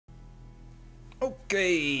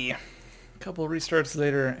Okay, a couple restarts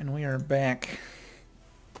later, and we are back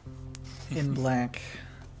in black.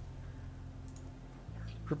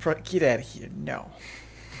 Get out of here! No,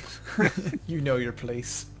 you know your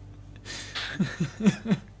place.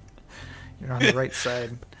 You're on the right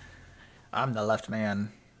side. I'm the left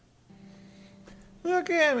man.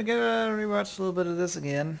 Okay, we gotta rewatch a little bit of this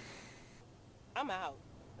again. I'm out.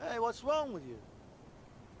 Hey, what's wrong with you?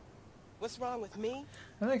 What's wrong with me?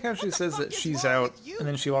 I like how she What the says fuck that is she's wrong out, with you? and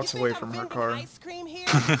then she You walks think away I'm from her vending car. ice cream here?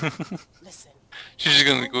 Listen. She's just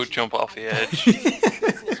gonna go jump off the edge.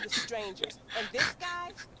 Business with strangers, and this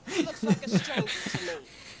guy, he looks like a stranger to me.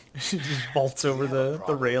 She just vaults over the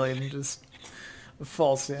railing and just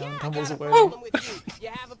falls down, Yeah, tumbles I got away. a problem with you. You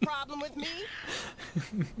have a problem with me?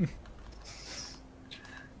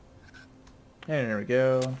 And there we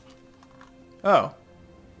go. Oh.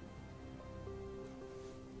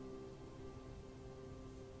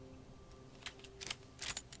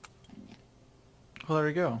 Well, there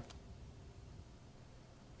we go.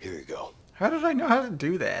 Here you go. How did I know how to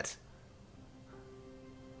do that?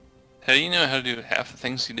 How do you know how to do half the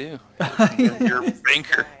things you do? You're a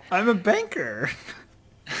banker. I'm a banker.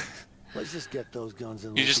 Let's just get those guns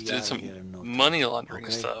and You we'll just be did out some of here in no time. money laundering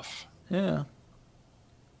Okay? stuff. Yeah.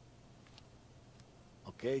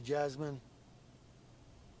 Okay, Jasmine?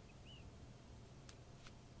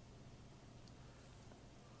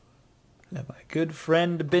 Let my good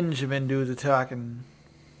friend Benjamin do the talking.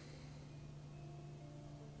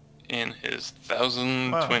 And his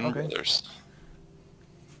 1,000 Wow, twin okay. brothers.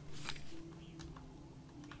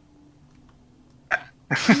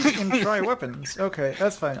 You can try weapons. Okay,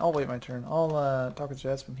 that's fine. I'll wait my turn. I'll talk with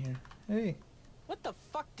Jasmine here. Hey. What the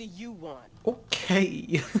fuck do you want?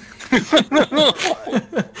 Okay. What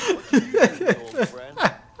do you do, old friend?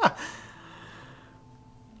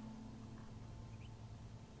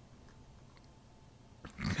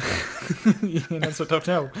 Yeah, not so tough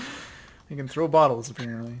now. You can throw bottles,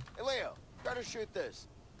 apparently. Hey, Leo, try to shoot this.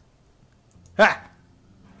 Ha!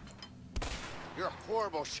 You're a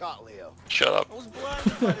horrible shot, Leo. Shut up. I was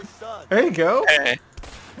blinded by the sun. There you go. Hey.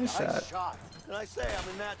 Nice Nice shot. shot. Can I say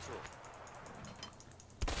I'm a natural?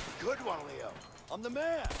 Good one, Leo. I'm the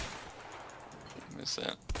man. Miss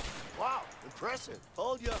that. Wow, impressive.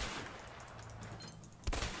 Told you.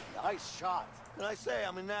 Nice shot. Can I say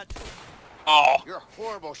I'm a natural? Oh. You're a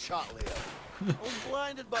horrible shot, Leo. I was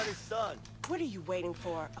blinded by the sun. What are you waiting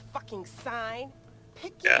for? A fucking sign?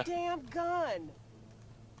 Pick Yeah. your damn gun.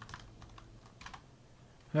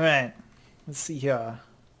 Alright. Let's see here.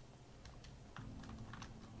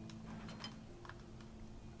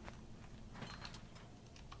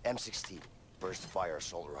 M16, burst fire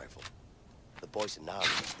assault rifle. The boys in now.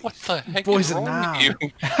 What the heck Boys is are wrong now. with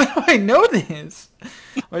you? How do I know this?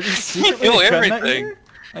 I just secretly know done that everything. here?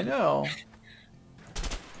 I know.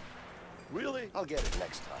 Really? I'll get it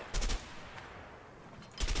next time.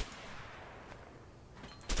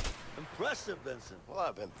 Impressive, Vincent. Well,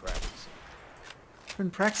 I've been practicing. I've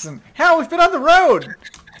been practicing. Hell, we've been on the road!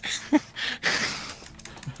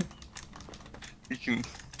 You can...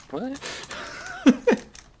 What?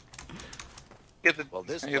 Get the, Well,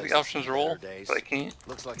 this I get place the has options seen roll, better days. but I can't.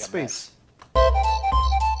 Looks like Space. a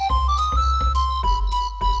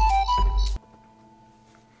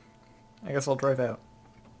I guess I'll drive out.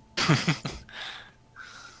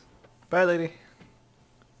 Bye, lady.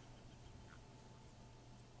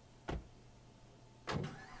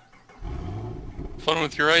 Fun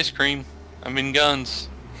with your ice cream. I mean guns.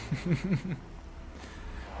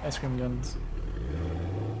 Ice cream guns.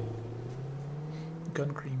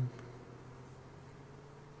 Gun cream.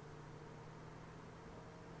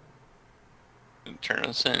 Turn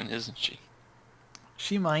us in, isn't she?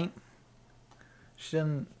 She might. She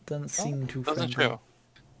doesn't seem too Doesn't friendly. show.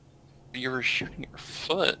 You were shooting her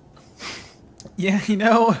foot. Yeah, you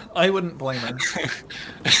know, I wouldn't blame her.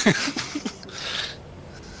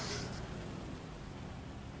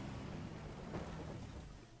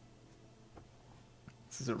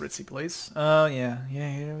 This is a ritzy place. Oh, yeah.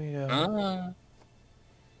 Yeah, here we go.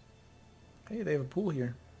 Hey, they have a pool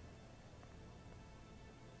here.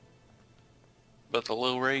 But the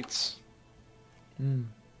low rates. Hmm.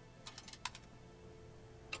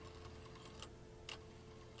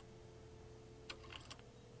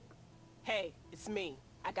 Hey, it's me.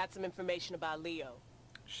 I got some information about Leo.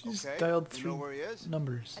 She's Okay, dialed you know through where he is?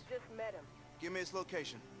 numbers. I just met him. Give me his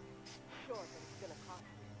location. Sure, but it's gonna cost me.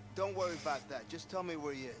 Don't worry about that. Just tell me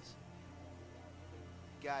where he is.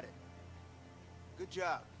 Got it. Good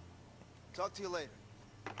job. Talk to you later.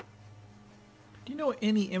 Do you know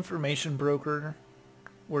any information broker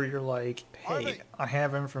where you're like, hey, Harvey! I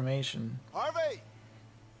have information? Harvey!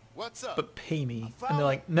 What's up? but pay me. And they're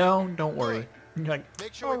like, no, don't worry. And you're like,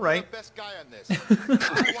 Make sure all we right. put the best guy on this.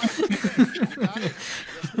 You got it?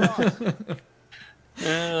 Yes,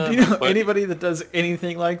 boss. Do you know anybody that does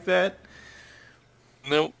anything like that?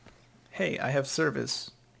 Nope. Hey, I have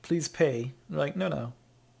service. Please pay. They're like, no.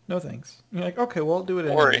 No thanks. And you're like, okay, well, I'll do it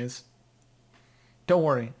Don't worry. anyways. Don't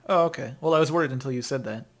worry. Oh, okay. Well, I was worried until you said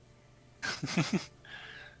that.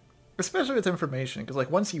 Especially with information, because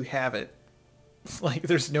like once you have it, it's like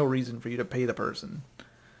there's no reason for you to pay the person.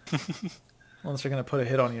 Unless they're going to put a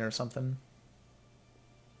hit on you or something.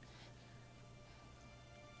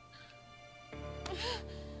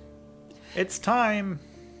 It's time!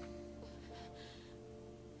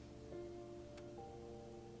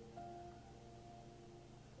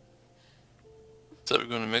 So we're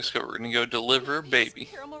going to Mexico. We're going to go deliver a baby.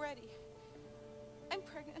 Here, I'm already. I'm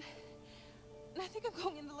pregnant. And I think I'm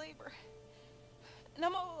going into labor. And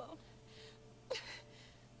I'm all alone.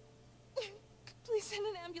 Please send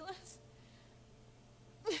an ambulance.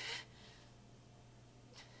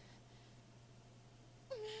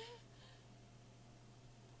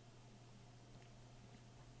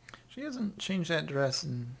 She hasn't changed that dress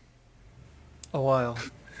in a while.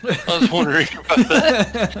 I was wondering about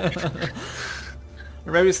that.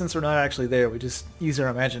 Or maybe since we're not actually there, we just use our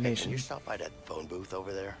Can imagination. you stop by that phone booth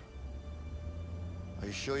over there? Are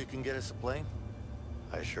you sure you can get us a plane?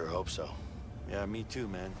 I sure hope so. Yeah, me too,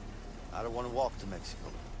 man. I don't want to walk to Mexico.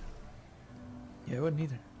 Yeah, I wouldn't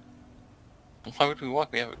either. Why would we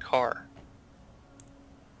walk? We have a car.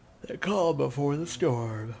 The calm before the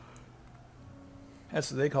storm.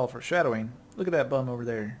 That's what they call foreshadowing. Look at that bum over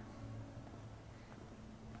there.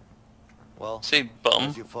 Well, Say bum.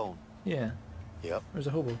 where's your phone? Yeah, Yep. there's a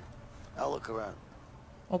hobo. I'll look around.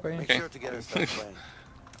 Okay. Make Okay. sure to get us that plane.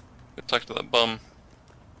 Go talk to that bum.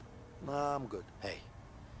 Nah, I'm good. Hey,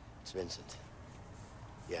 it's Vincent.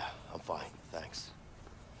 Yeah, I'm fine, thanks.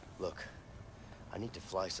 Look, I need to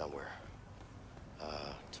fly somewhere.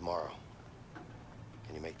 Tomorrow.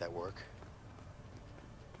 Can you make that work?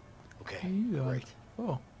 Okay, Where are you going? great.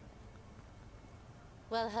 Oh.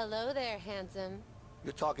 Well, hello there, handsome.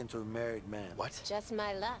 You're talking to a married man. What? Just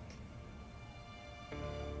my luck.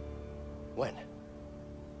 When?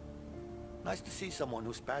 Nice to see someone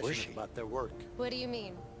who's Where's passionate she? about their work. What do you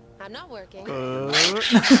mean? I'm not working.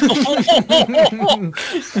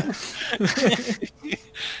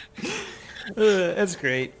 That's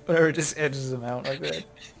great. Whatever, it just edges him out like that.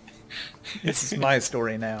 This is my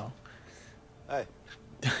story now. Hey.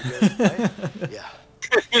 You ready to play? Yeah.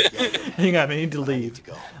 Yeah, Hang on, I need to but I need leave. to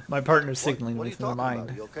go. My partner's signaling what are you with their talking mind.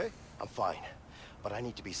 about? You okay? I'm fine, but I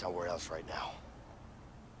need to be somewhere else right now.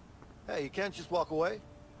 Hey, you can't just walk away.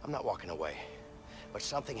 I'm not walking away, but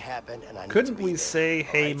something happened and I need Couldn't to be we there, say, all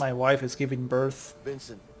hey, right? my wife is giving birth?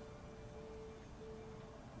 Vincent.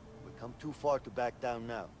 We've come too far to back down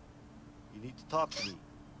now. You need to talk to me.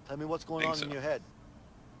 Tell me what's going Think on so. in your head.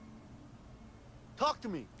 Talk to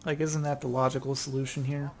me. Like, isn't that the logical solution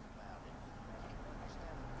here?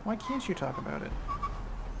 Why can't you talk about it?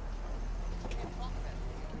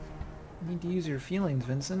 You need to use your feelings,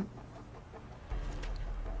 Vincent.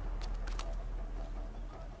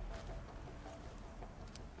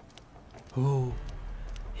 Ooh,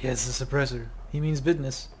 he has a suppressor. He means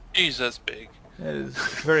business. Jeez, that's big. That is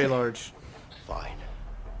very large. Fine.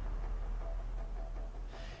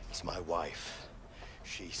 It's my wife.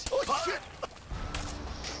 She's... Oh, shit!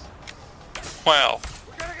 Wow.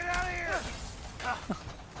 We gotta get out of here!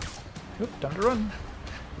 Oop, time to run.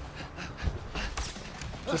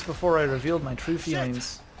 Just before I revealed my true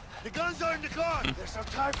feelings. The guns are in the car! There's no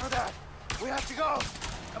time for that. We have to go.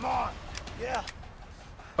 Come on. Yeah.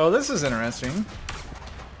 Oh, this is interesting.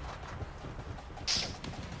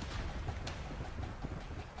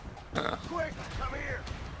 Quick, come here!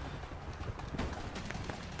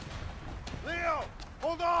 Leo,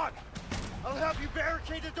 hold on! I'll help you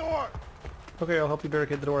barricade the door! Okay, I'll help you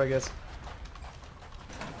barricade the door, I guess.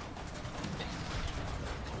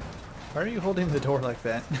 Why are you holding the door like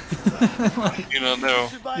that? You don't know.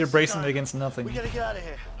 You're bracing it against We nothing. gotta get out of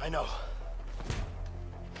here. I know.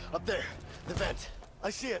 Up there. The vent. I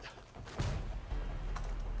see it.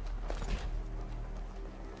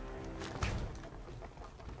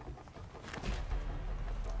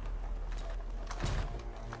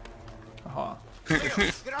 Aha. Leo,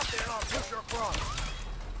 get up there and I'll push her across.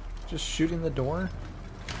 Just shooting the door?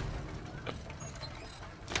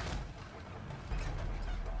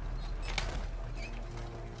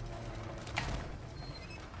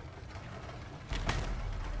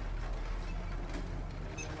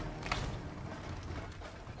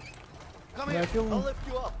 Come Yeah, I here, feel- I'll lift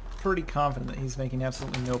you up. Pretty confident that he's making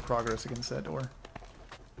absolutely no progress against that door.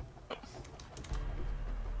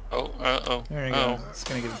 Uh-oh. There you go. It's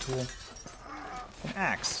gonna get a tool. An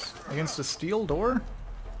axe against a steel door?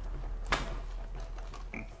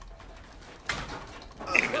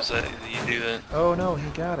 Is that you do that? Oh no, he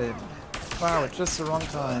got it. Wow, at just the wrong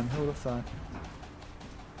time. Who would have thought?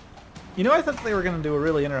 You know, I thought they were going to do a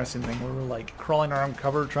really interesting thing where we're like crawling around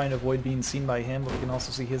cover trying to avoid being seen by him, but we can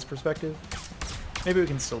also see his perspective. Maybe we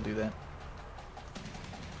can still do that.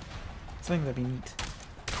 I think that'd be neat.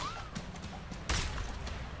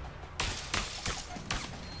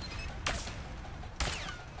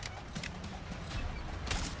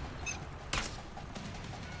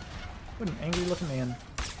 What an angry looking man.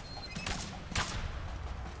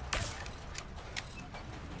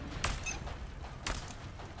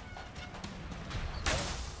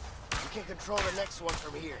 You can control the next one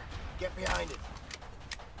from here. Get behind it.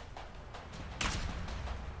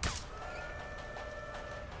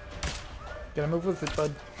 Gotta move with it,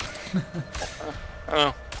 bud.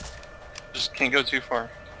 Oh. Just can't go too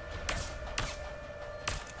far.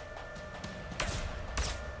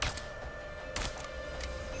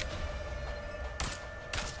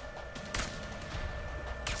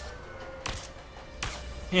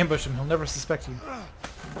 Ambush him, he'll never suspect you.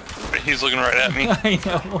 He's looking right at me. I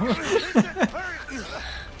know.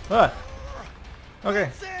 Ah. Okay.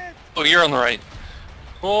 Oh, you're on the right.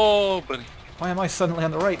 Oh, buddy. Why am I suddenly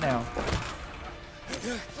on the right now?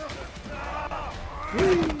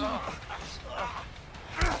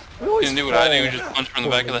 You can do what I do, just punch from the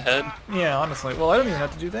back of the head. Yeah, honestly. Well, I don't even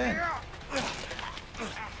have to do that.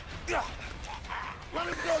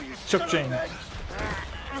 Choke chain.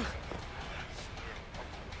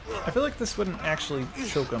 I feel like this wouldn't actually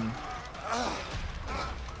choke him.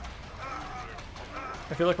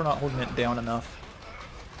 I feel like we're not holding it down enough.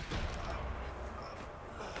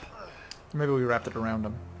 Or maybe we wrapped it around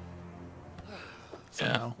him.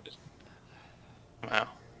 Somehow. Yeah. Wow.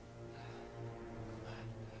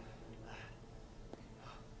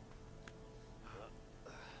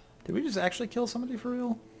 Did we just actually kill somebody for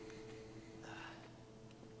real?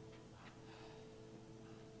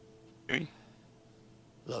 Maybe.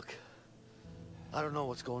 Look, I don't know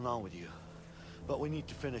what's going on with you, but we need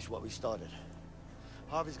to finish what we started.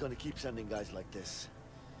 Harvey's gonna keep sending guys like this.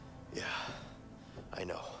 Yeah, I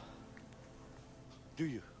know. Do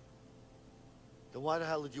you? Then why the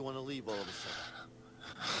hell did you want to leave all of a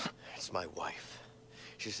sudden? It's my wife.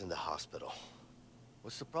 She's in the hospital.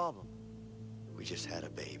 What's the problem? We just had a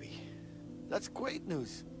baby. That's great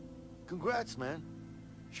news. Congrats, man.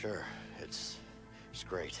 Sure, it's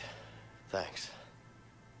great. Thanks.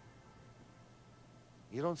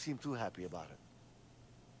 You don't seem too happy about it.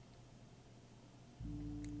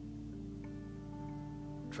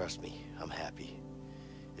 Trust me, I'm happy.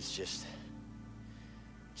 It's just...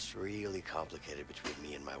 it's really complicated between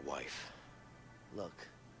me and my wife. Look,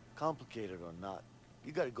 complicated or not,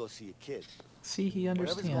 you gotta go see your kid. See, he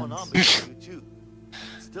Whatever's understands. going on between you two,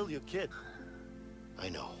 it's still your kid. I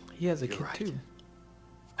know. He has a You're kid right. too.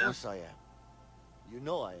 Of course I am. You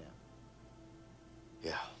know I am.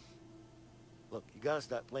 Yeah, Look, you got us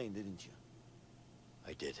that plane, didn't you?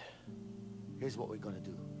 I did. Here's what we're gonna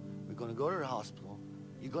do. We're gonna go to the hospital,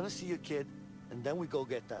 you're gonna see your kid, and then we go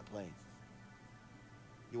get that plane.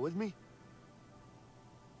 You with me?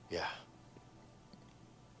 Yeah.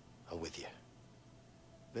 I'm with you.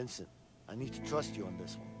 Vincent, I need to trust you on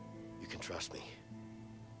this one. You can trust me.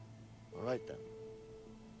 All right then.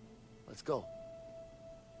 Let's go.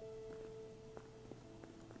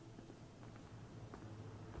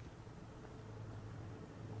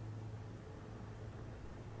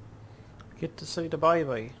 Get to say the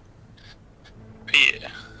bye-bye. Yeah.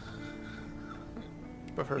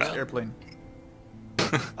 But first, No. airplane.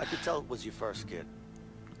 I could tell it was your first kid.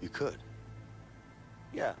 You could.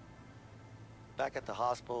 Yeah. Back at the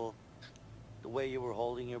hospital, the way you were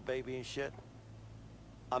holding your baby and shit.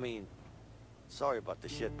 I mean, sorry about the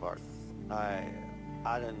shit part. I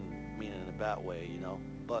didn't mean it in a bad way, you know?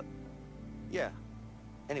 But, yeah.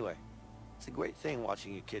 Anyway, it's a great thing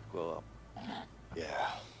watching your kid grow up. Yeah.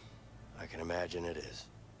 I can imagine it is.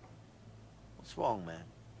 What's wrong, man?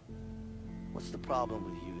 What's the problem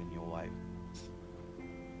with you and your wife?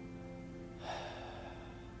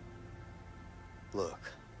 Look.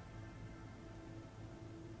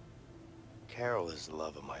 Carol is the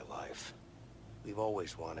love of my life. We've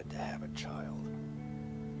always wanted to have a child.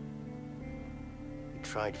 We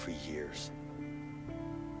tried for years.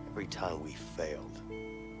 Every time we failed,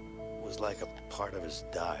 it was like a part of us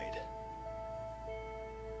died.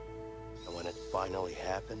 And when it finally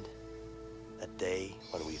happened, that day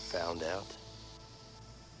when we found out,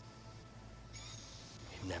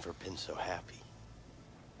 we've never been so happy.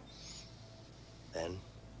 Then,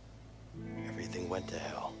 went to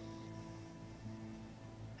hell.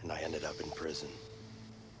 And I ended up in prison.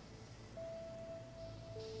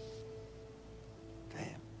 Damn.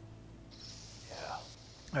 Yeah.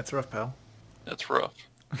 That's rough, pal. That's rough.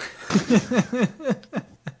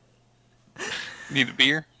 Need a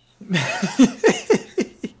beer?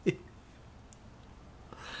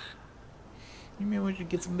 Maybe we should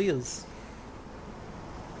get some beers.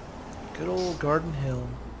 Good old Garden Hill.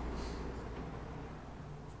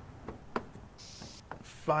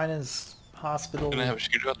 Finest hospital. Gonna have a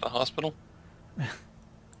shootout at the hospital? I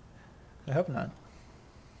hope not.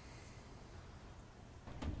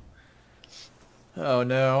 Oh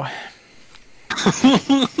no.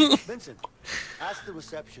 Vincent, ask the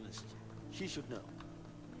receptionist. She should know.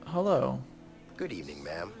 Hello. Good evening,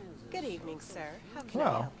 ma'am. Good evening, sir. How can I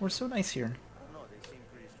Wow, help? we're so nice here. No, they seem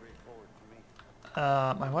pretty straightforward to me.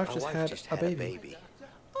 My wife My just wife had just a had baby.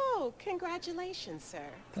 Oh, congratulations, sir.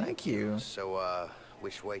 Thank you. So,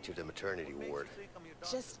 which way to the maternity ward?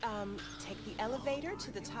 Just, take the elevator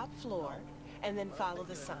to the top floor and then follow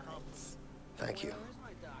the signs. Thank you.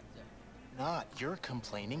 Not. You're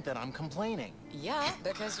complaining that I'm complaining. Yeah,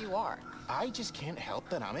 because you are. I just can't help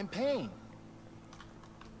that I'm in pain.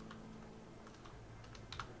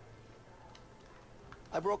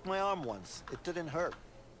 I broke my arm once. It didn't hurt.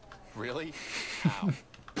 Really? How?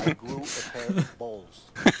 I grew a pair of balls.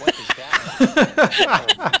 What is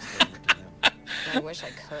that? I wish I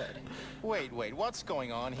could. Wait, what's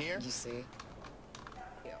going on here? You see?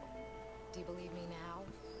 Do you believe me now?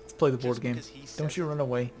 Let's play the board Just game. because he says Don't you run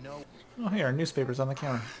away. No. Oh, here, our newspaper's on the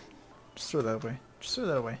counter. Just throw that away. Just throw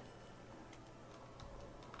that away.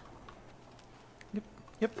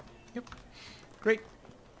 Yep. Great.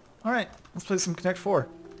 Alright, let's play some Connect 4.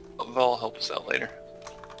 They'll help us out later.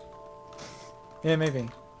 Yeah, maybe.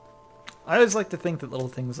 I always like to think that little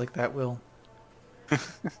things like that will.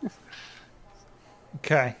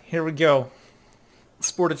 Okay, here we go.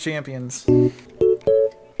 Sport of Champions.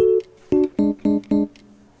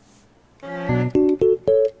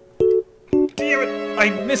 Damn it! I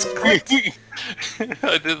misclicked!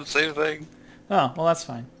 I did the same thing. Oh, well that's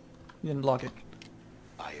fine. You didn't block it.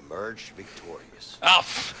 I emerged victorious. Ah!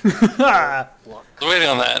 Ah! I was waiting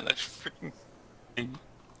on that. I freaking...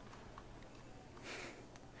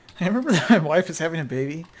 I remember that my wife is having a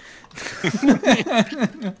baby.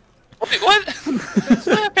 Wait, what?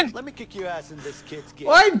 What happened? Let me kick your ass in this kid's game.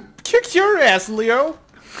 Well, I kicked your ass, Leo!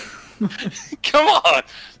 Come on!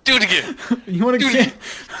 Do it again! You wanna get...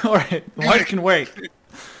 Alright, the wife can wait.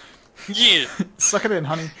 Yeah! Suck it in,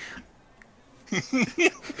 honey.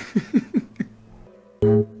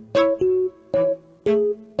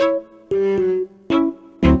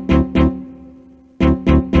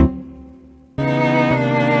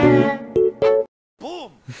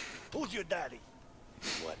 Boom! Who's your daddy?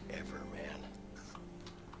 Whatever, man.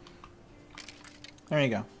 There you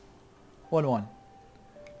go. 1-1.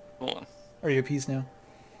 Hold on. Are you appeased now?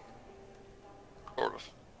 Sort of.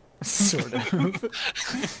 Sort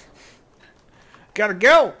of. Gotta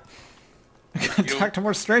go! I gotta Go. talk to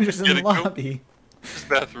more strangers in the Gotta go. lobby. This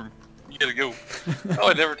bathroom. You gotta go. Oh,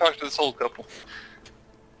 I never talked to this old couple.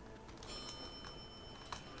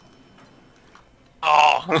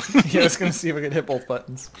 Oh! Yeah, I was gonna see if I could hit both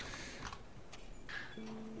buttons.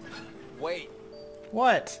 Wait.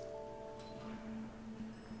 What?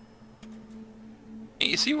 Hey,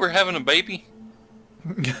 you see we're having a baby?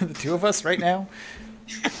 The two of us right now?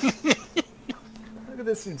 Look at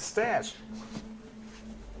this dude's stash.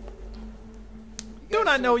 Don't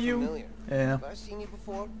I know you? Familiar. Yeah. Have I seen you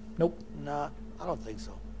before? Nope. Nah, I don't think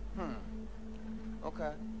so.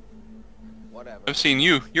 Okay. Whatever. I've seen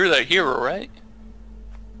you. You're that hero, right?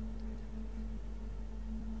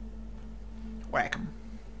 Whack him.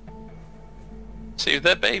 Save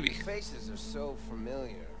that baby. Faces are so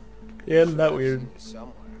familiar. Yeah, isn't that I've weird? seen you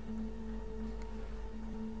somewhere.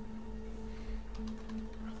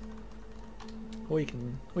 We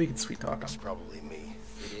can sweet talk him. It's probably me.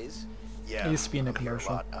 It is? Yeah. I used to be in a I'm here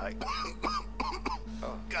commercial. lot. I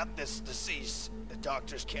got this disease. The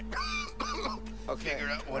doctors can't Okay. figure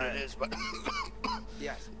out what it is, but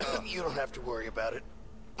Yes. you don't have to worry about it.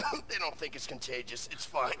 They don't think it's contagious. It's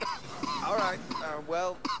fine. All right.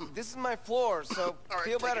 Well, this is my floor, so All right,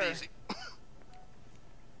 feel take better. it easy.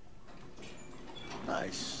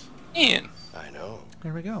 Nice. Ian. I know.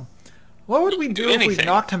 There we go. What would we do if we anything.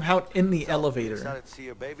 knocked him out in the elevator? Excited to see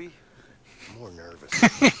your baby? I'm more nervous.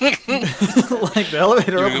 Like the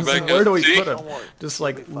elevator You wanna opens go and back where up do we and see? put him? Don't worry. Just It'll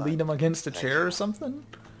like be fine. lean him against a Thank chair you. or something?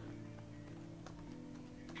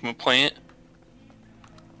 I'm a plant.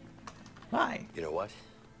 Hi. You know what?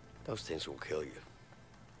 Those things will kill you.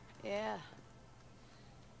 Yeah.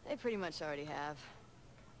 They pretty much already have.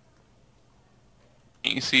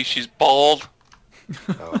 You see she's bald.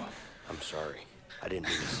 Oh, I'm sorry. I didn't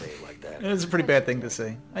mean to say it like that. It's a pretty bad thing to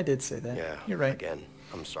say. I did say that. Yeah, You're right. again,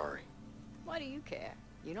 I'm sorry. Why do you care?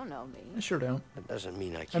 You don't know me. I sure don't. That doesn't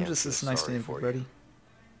mean I can't I'm just feel as nice to sorry him for for Buddy.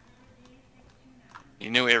 You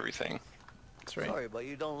knew everything. That's right. Sorry, but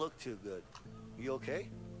you don't look too good. You okay?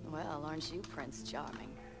 Well, aren't you Prince Charming?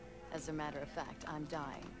 As a matter of fact, I'm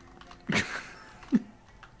dying.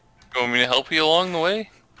 You want me to help you along the way?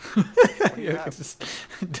 Yeah, I could just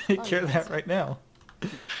take care of that right now.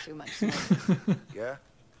 Too much smoke. Yeah?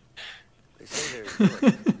 They say they're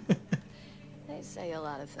good. They say a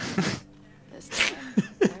lot of things. This time,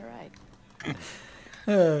 they're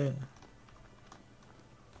right.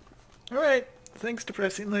 Alright, thanks,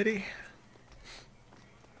 depressing lady.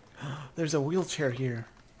 There's a wheelchair here.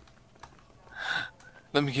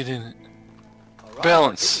 Let me get in it. All right,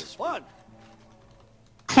 Balance. this is fun.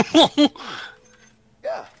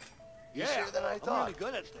 Yeah. Yeah, Easier than I I'm thought. really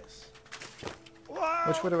good at this.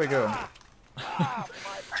 Which way do I go?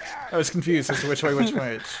 I was confused as to which way.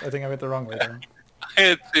 I think I went the wrong way there. I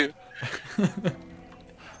had to.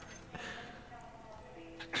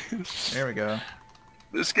 There we go.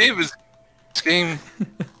 This game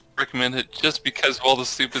recommended just because of all the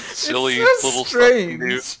stupid, silly It's so little stuff you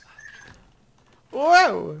do. strange.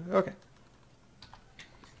 Whoa! Okay.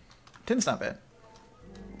 Tin's not bad.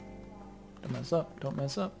 Don't mess up. Don't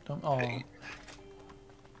mess up. Don't. Oh.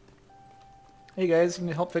 Hey guys, you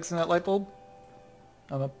need help fixing that light bulb?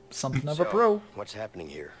 I'm something of a pro. What's The happening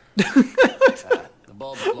here?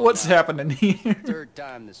 bulb's blown What's out. happening here? Third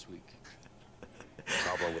time this week.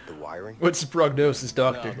 Problem with the wiring? What's the prognosis,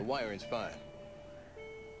 doctor? No, the wiring's fine.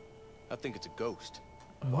 I think it's a ghost.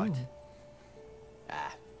 What?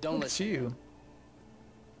 Ah, don't Look at listen. you.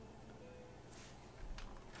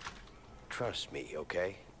 Trust me,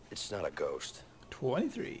 okay? It's not a ghost.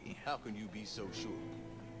 23. How can you be so sure?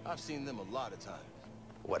 I've seen them a lot of times.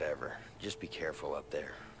 Whatever. Just be careful up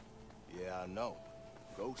there. Yeah, I know.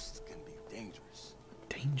 Ghosts can be dangerous.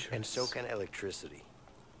 Dangerous. And so can electricity.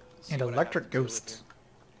 See And what I have electric to deal with ghosts.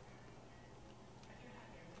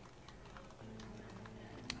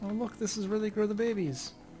 Oh look, this is where they grow the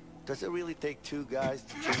babies. Does it really take two guys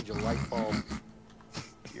to change a light bulb?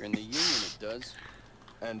 If you're in the union, it does.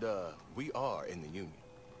 And, we are in the union.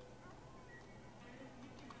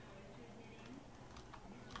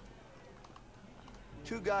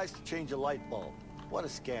 Two guys to change a light bulb. What a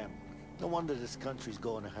scam. No wonder this country's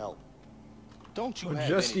going to hell. Don't you Well, have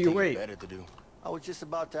just you anything wait. better to do? I was just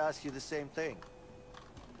about to ask you the same thing.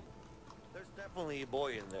 There's definitely a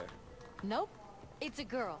boy in there. Nope. It's a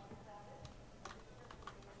girl.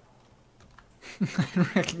 I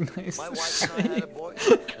recognize My the wife and I had a shape. boy, and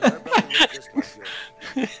her belly looked just like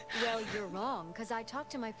yours. Well, you're wrong, because I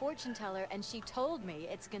talked to my fortune teller and she told me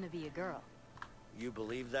it's gonna be a girl. You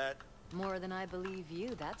believe that? More than I believe you,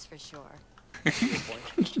 that's for sure. You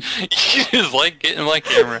just like getting my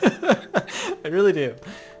camera. I really do.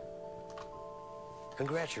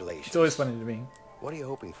 Congratulations. It's always funny to me. What are you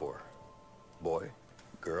hoping for? Boy?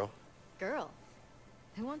 Girl? Girl.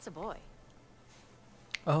 Who wants a boy?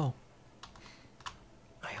 Oh.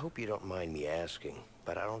 I hope you don't mind me asking,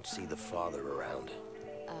 but I don't see the father around.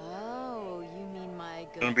 Oh, you mean my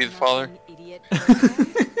good Gonna be the father? idiot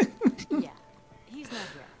boyfriend? Yeah, he's not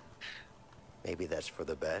here. Maybe that's for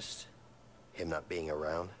the best? Him not being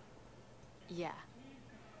around? Yeah,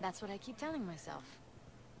 that's what I keep telling myself.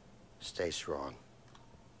 Stay strong.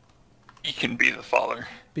 You can be the father.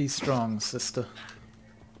 Be strong, sister.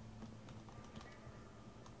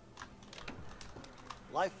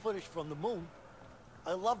 Live footage from the moon.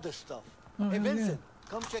 I love this stuff. Oh, Hey, hell Vincent,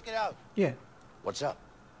 come check it out. Yeah. What's up?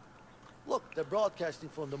 Look, they're broadcasting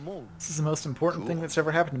from the moon. This is the most important thing that's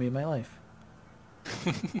ever happened to me in my life.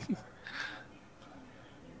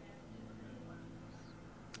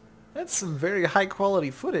 That's some very high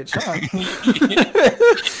quality footage, huh?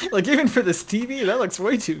 Like even for this TV, that looks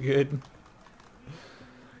way too good.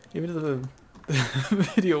 Even if the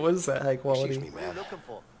video was that high quality. Excuse me, What are you ma'am. looking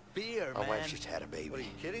for? Beer, My man. wife just had a baby. What, are you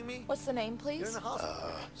kidding me? What's the name, You're in please? the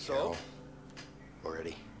hospital. So?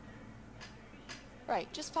 Already?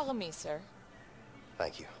 Right, just follow me, sir.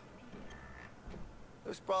 Thank you.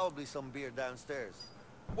 There's probably some beer downstairs.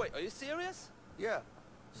 Wait, are you serious? Yeah,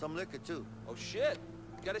 some liquor too. Oh shit.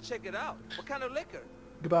 You gotta check it out. What kind of liquor?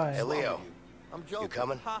 Goodbye. Hey, Leo. I'm joking. You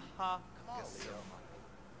coming? Ha ha.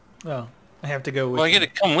 Oh, I have to go with. Well, I get to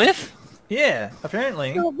come with? Yeah,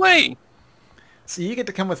 apparently. No way. So you get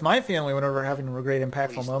to come with my family whenever we're having great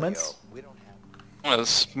impactful Please, moments. Leo, we don't have... I'm gonna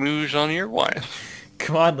smooge on your wife.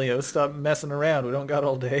 Come on, Leo, stop messing around. We don't got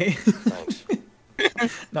all day.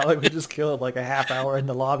 Thanks. Not like we just killed like a half hour in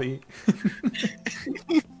the lobby.